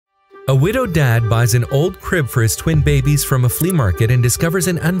A widowed dad buys an old crib for his twin babies from a flea market and discovers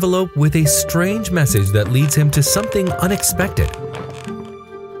an envelope with a strange message that leads him to something unexpected.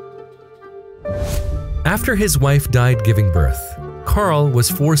 After his wife died giving birth, Carl was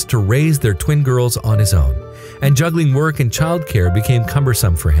forced to raise their twin girls on his own, and juggling work and childcare became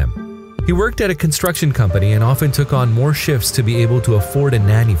cumbersome for him. He worked at a construction company and often took on more shifts to be able to afford a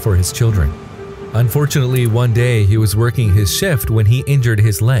nanny for his children. Unfortunately, one day he was working his shift when he injured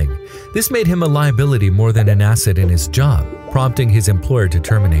his leg. This made him a liability more than an asset in his job, prompting his employer to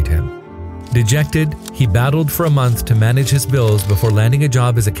terminate him. Dejected, he battled for a month to manage his bills before landing a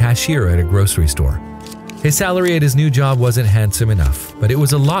job as a cashier at a grocery store. His salary at his new job wasn't handsome enough, but it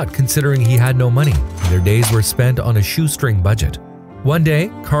was a lot considering he had no money. Their days were spent on a shoestring budget. One day,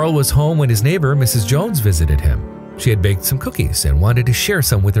 Carl was home when his neighbor, Mrs. Jones, visited him. She had baked some cookies and wanted to share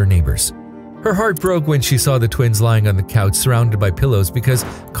some with her neighbors. Her heart broke when she saw the twins lying on the couch surrounded by pillows because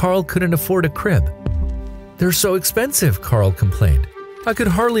Carl couldn't afford a crib. "They're so expensive," Carl complained. "I could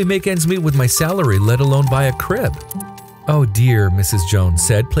hardly make ends meet with my salary, let alone buy a crib." "Oh dear," Mrs. Jones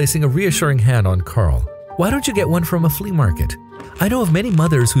said, placing a reassuring hand on Carl. "Why don't you get one from a flea market? I know of many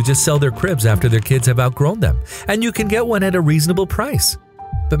mothers who just sell their cribs after their kids have outgrown them, and you can get one at a reasonable price."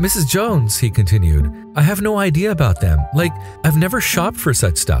 "But Mrs. Jones," he continued, "I have no idea about them. Like, I've never shopped for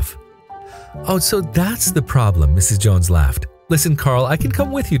such stuff." "Oh, so that's the problem," Mrs. Jones laughed. "Listen, Carl, I can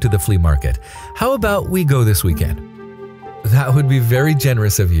come with you to the flea market. How about we go this weekend?" "That would be very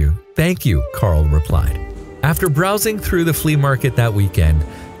generous of you. Thank you," Carl replied. After browsing through the flea market that weekend,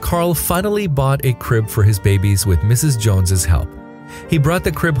 Carl finally bought a crib for his babies with Mrs. Jones's help. He brought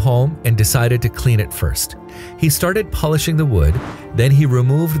the crib home and decided to clean it first. He started polishing the wood, then he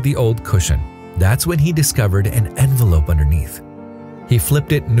removed the old cushion. That's when he discovered an envelope underneath. He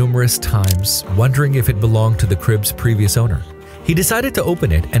flipped it numerous times, wondering if it belonged to the crib's previous owner. He decided to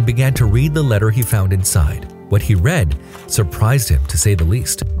open it and began to read the letter he found inside. What he read surprised him, to say the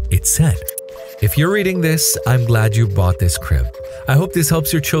least. It said, "If you're reading this, I'm glad you bought this crib. I hope this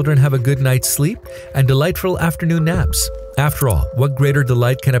helps your children have a good night's sleep and delightful afternoon naps. After all, what greater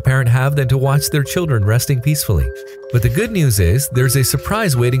delight can a parent have than to watch their children resting peacefully? But the good news is there's a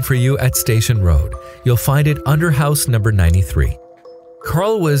surprise waiting for you at Station Road. You'll find it under house number 93.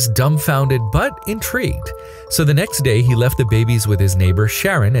 Carl was dumbfounded but intrigued. So the next day he left the babies with his neighbor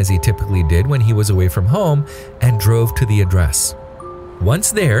Sharon, as he typically did when he was away from home, and drove to the address.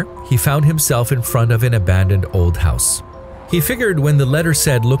 Once there, he found himself in front of an abandoned old house. He figured when the letter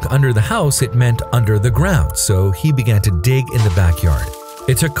said look under the house, it meant under the ground, so he began to dig in the backyard.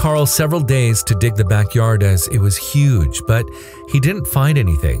 It took Carl several days to dig the backyard as it was huge, but he didn't find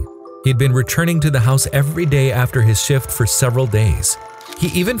anything. He'd been returning to the house every day after his shift for several days. He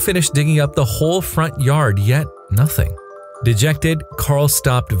even finished digging up the whole front yard, yet nothing. Dejected, Carl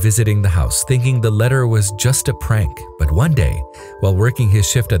stopped visiting the house, thinking the letter was just a prank. But one day, while working his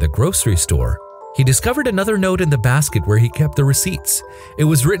shift at the grocery store, he discovered another note in the basket where he kept the receipts. It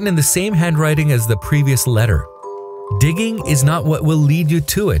was written in the same handwriting as the previous letter. "Digging is not what will lead you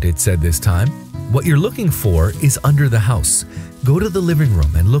to it," it said this time. "What you're looking for is under the house. Go to the living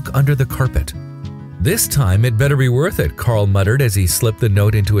room and look under the carpet." "This time it better be worth it," Carl muttered as he slipped the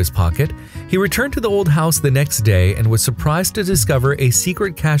note into his pocket. He returned to the old house the next day and was surprised to discover a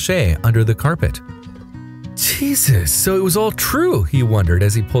secret cachet under the carpet. Jesus, so it was all true, he wondered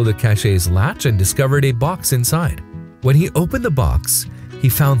as he pulled the cachet's latch and discovered a box inside. When he opened the box, he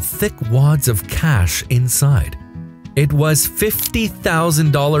found thick wads of cash inside. It was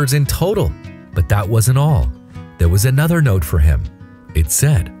 $50,000 in total, but that wasn't all. There was another note for him. It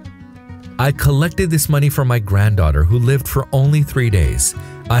said, "I collected this money from my granddaughter who lived for only 3 days.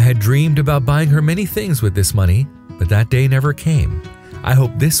 I had dreamed about buying her many things with this money, but that day never came. I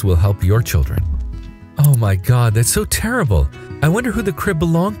hope this will help your children." Oh my God, that's so terrible. I wonder who the crib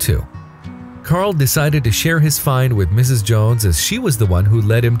belonged to. Carl decided to share his find with Mrs. Jones as she was the one who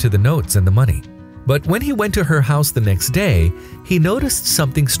led him to the notes and the money. But when he went to her house the next day, he noticed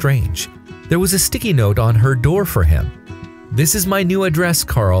something strange. There was a sticky note on her door for him. "This is my new address,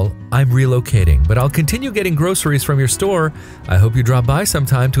 Carl. I'm relocating, but I'll continue getting groceries from your store. I hope you drop by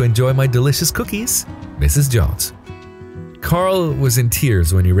sometime to enjoy my delicious cookies. Mrs. Jones." Carl was in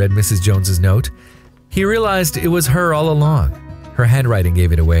tears when he read Mrs. Jones's note. He realized it was her all along. Her handwriting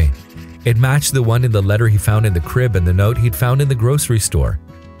gave it away. It matched the one in the letter he found in the crib and the note he'd found in the grocery store.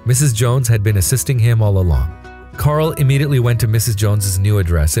 Mrs. Jones had been assisting him all along. Carl immediately went to Mrs. Jones's new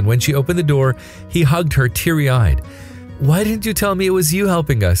address, and when she opened the door, he hugged her teary-eyed. "Why didn't you tell me it was you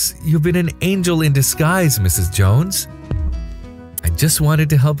helping us? You've been an angel in disguise, Mrs. Jones." "I just wanted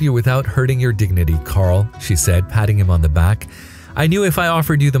to help you without hurting your dignity, Carl," she said, patting him on the back. I knew if I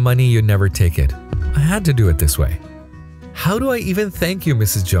offered you the money, you'd never take it. I had to do it this way." "How do I even thank you,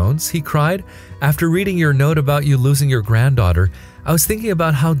 Mrs. Jones?" he cried. "After reading your note about you losing your granddaughter, I was thinking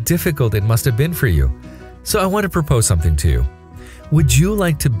about how difficult it must have been for you. So I want to propose something to you. Would you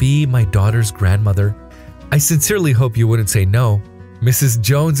like to be my daughter's grandmother? I sincerely hope you wouldn't say no." Mrs.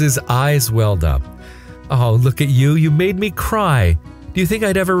 Jones's eyes welled up. "Oh, look at you. You made me cry. Do you think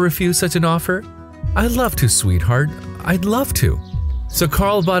I'd ever refuse such an offer?" "I'd love to, sweetheart. I'd love to." So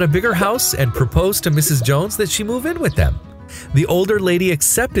Carl bought a bigger house and proposed to Mrs. Jones that she move in with them. The older lady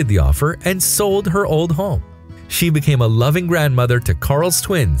accepted the offer and sold her old home. She became a loving grandmother to Carl's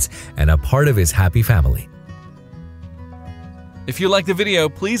twins and a part of his happy family. If you liked the video,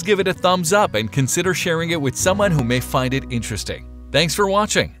 please give it a thumbs up and consider sharing it with someone who may find it interesting. Thanks for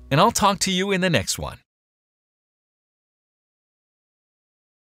watching, and I'll talk to you in the next one.